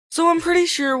So I'm pretty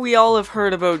sure we all have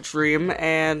heard about Dream,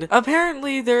 and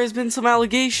apparently there has been some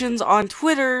allegations on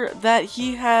Twitter that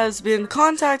he has been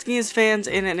contacting his fans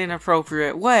in an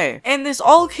inappropriate way. And this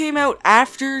all came out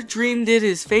after Dream did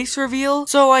his face reveal,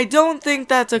 so I don't think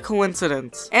that's a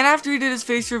coincidence. And after he did his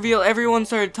face reveal, everyone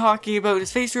started talking about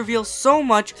his face reveal so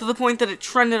much to the point that it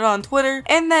trended on Twitter,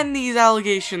 and then these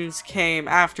allegations came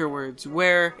afterwards,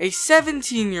 where a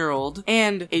 17-year-old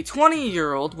and a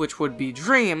 20-year-old, which would be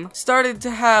Dream, started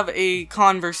to have a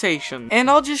conversation. And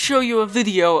I'll just show you a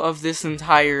video of this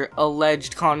entire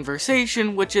alleged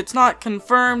conversation, which it's not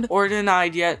confirmed or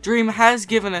denied yet. Dream has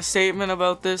given a statement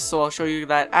about this, so I'll show you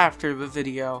that after the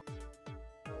video.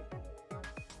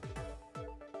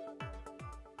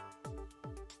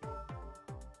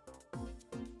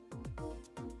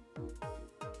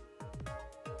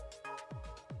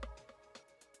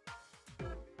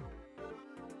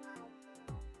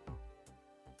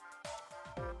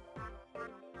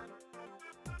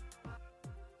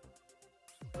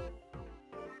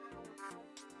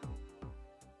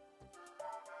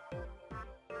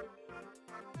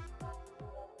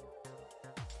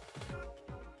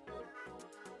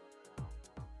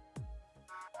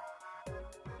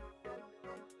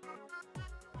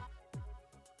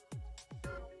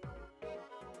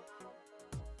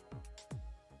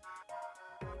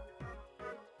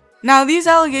 Now, these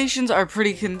allegations are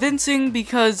pretty convincing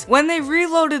because when they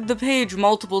reloaded the page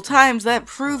multiple times, that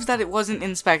proves that it wasn't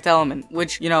Inspect Element,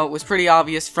 which, you know, was pretty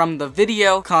obvious from the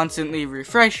video constantly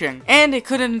refreshing. And it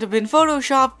couldn't have been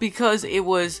Photoshopped because it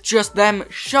was just them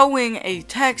showing a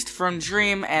text from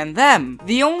Dream and them.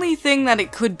 The only thing that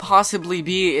it could possibly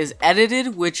be is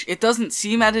edited, which it doesn't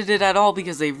seem edited at all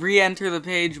because they re-enter the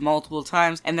page multiple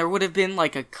times and there would have been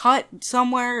like a cut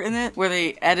somewhere in it where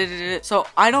they edited it, so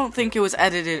I don't think it was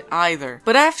edited either.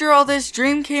 But after all this,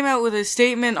 Dream came out with a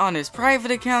statement on his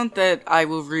private account that I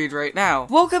will read right now.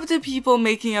 Woke up to people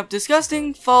making up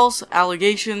disgusting, false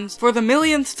allegations for the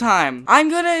millionth time. I'm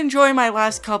gonna enjoy my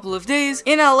last couple of days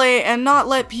in LA and not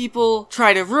let people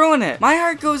try to ruin it. My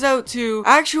heart goes out to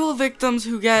actual victims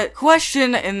who get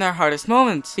questioned in their hardest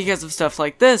moments because of stuff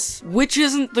like this, which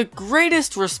isn't the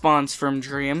greatest response from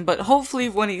Dream, but hopefully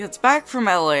when he gets back from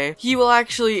LA, he will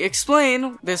actually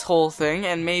explain this whole thing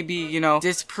and maybe, you know,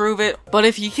 disprove it. But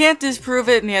if he can't disprove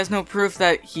it and he has no proof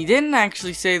that he didn't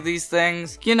actually say these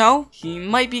things, you know, he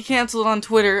might be cancelled on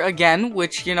Twitter again,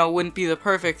 which, you know, wouldn't be the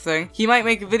perfect thing. He might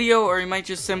make a video or he might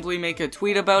just simply make a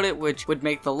tweet about it, which would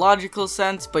make the logical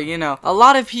sense, but you know, a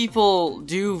lot of people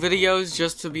do videos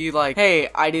just to be like, hey,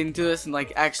 I didn't do this, and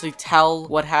like actually tell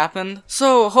what happened.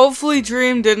 So hopefully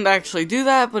Dream didn't actually do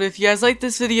that, but if you guys like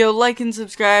this video, like and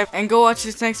subscribe, and go watch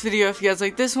this next video if you guys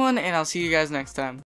like this one, and I'll see you guys next time.